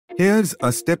Here's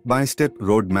a step-by-step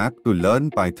roadmap to learn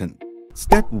Python.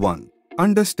 Step 1.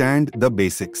 Understand the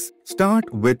basics.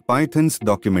 Start with Python's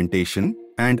documentation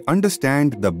and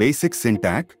understand the basic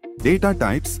syntax, data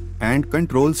types, and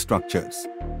control structures.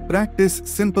 Practice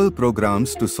simple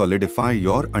programs to solidify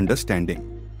your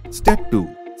understanding. Step 2.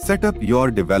 Set up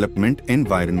your development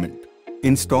environment.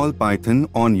 Install Python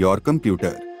on your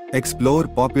computer. Explore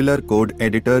popular code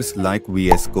editors like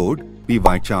VS Code,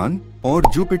 Pycharm, or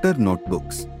Jupyter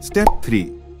Notebooks. Step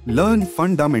 3. Learn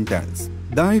fundamentals.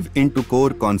 Dive into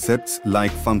core concepts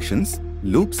like functions,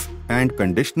 loops, and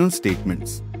conditional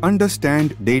statements.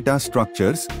 Understand data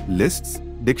structures, lists,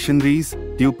 dictionaries,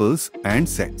 tuples, and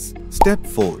sets. Step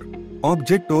 4.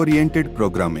 Object-oriented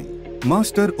programming.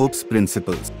 Master OOPS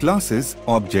principles, classes,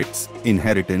 objects,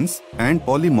 inheritance, and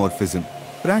polymorphism.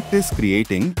 Practice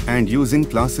creating and using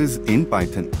classes in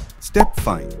Python. Step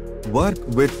 5. Work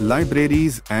with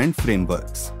libraries and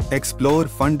frameworks. Explore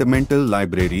fundamental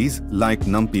libraries like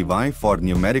NumPy for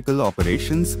numerical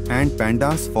operations and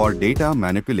Pandas for data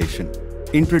manipulation.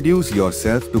 Introduce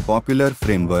yourself to popular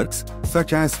frameworks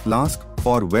such as Flask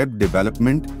for web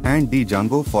development and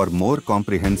Django for more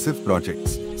comprehensive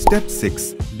projects. Step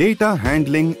 6. Data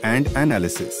handling and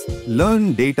analysis.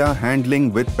 Learn data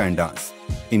handling with Pandas,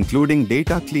 including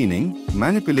data cleaning,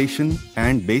 manipulation,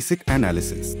 and basic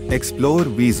analysis. Explore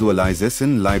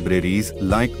visualization libraries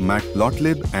like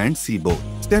Matplotlib and Seaborn.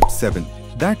 Step 7.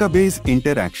 Database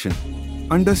interaction.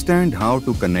 Understand how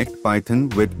to connect Python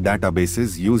with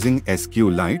databases using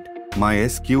SQLite,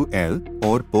 MySQL,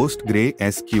 or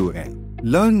PostgreSQL.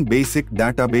 Learn basic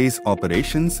database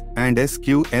operations and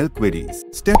SQL queries.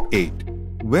 Step 8.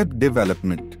 Web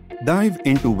development. Dive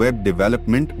into web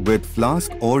development with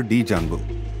Flask or Django.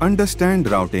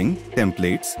 Understand routing,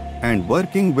 templates, and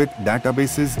working with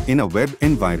databases in a web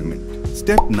environment.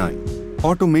 Step 9.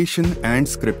 Automation and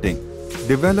scripting.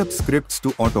 Develop scripts to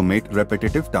automate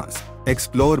repetitive tasks.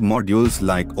 Explore modules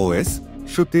like OS,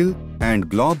 Shutil, and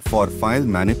Glob for file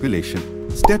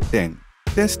manipulation. Step 10.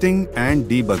 Testing and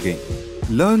debugging.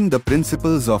 Learn the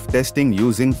principles of testing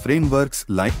using frameworks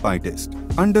like PyTest.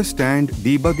 Understand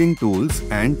debugging tools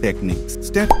and techniques.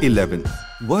 Step 11.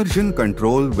 Version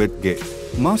control with Git.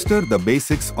 Master the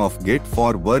basics of Git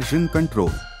for version control.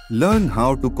 Learn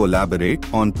how to collaborate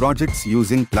on projects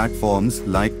using platforms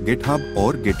like GitHub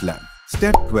or GitLab.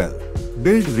 Step 12.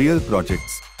 Build real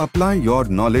projects. Apply your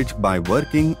knowledge by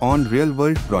working on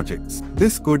real-world projects.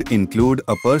 This could include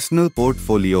a personal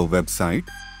portfolio website,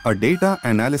 a data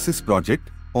analysis project,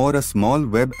 or a small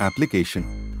web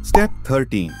application. Step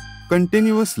 13.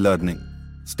 Continuous learning.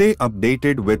 Stay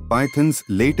updated with Python's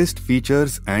latest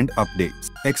features and updates.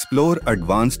 Explore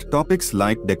advanced topics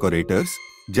like decorators,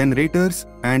 generators,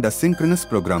 and asynchronous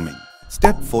programming.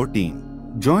 Step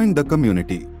 14. Join the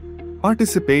community.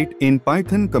 Participate in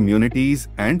Python communities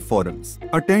and forums.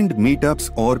 Attend meetups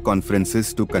or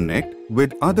conferences to connect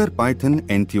with other Python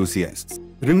enthusiasts.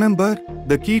 Remember,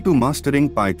 the key to mastering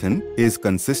Python is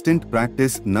consistent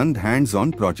practice and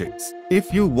hands-on projects.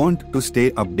 If you want to stay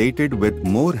updated with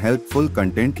more helpful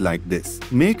content like this,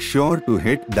 make sure to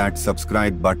hit that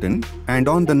subscribe button and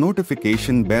on the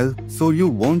notification bell so you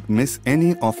won't miss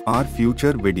any of our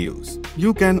future videos.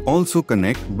 You can also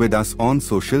connect with us on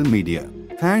social media.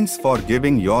 Thanks for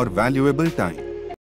giving your valuable time.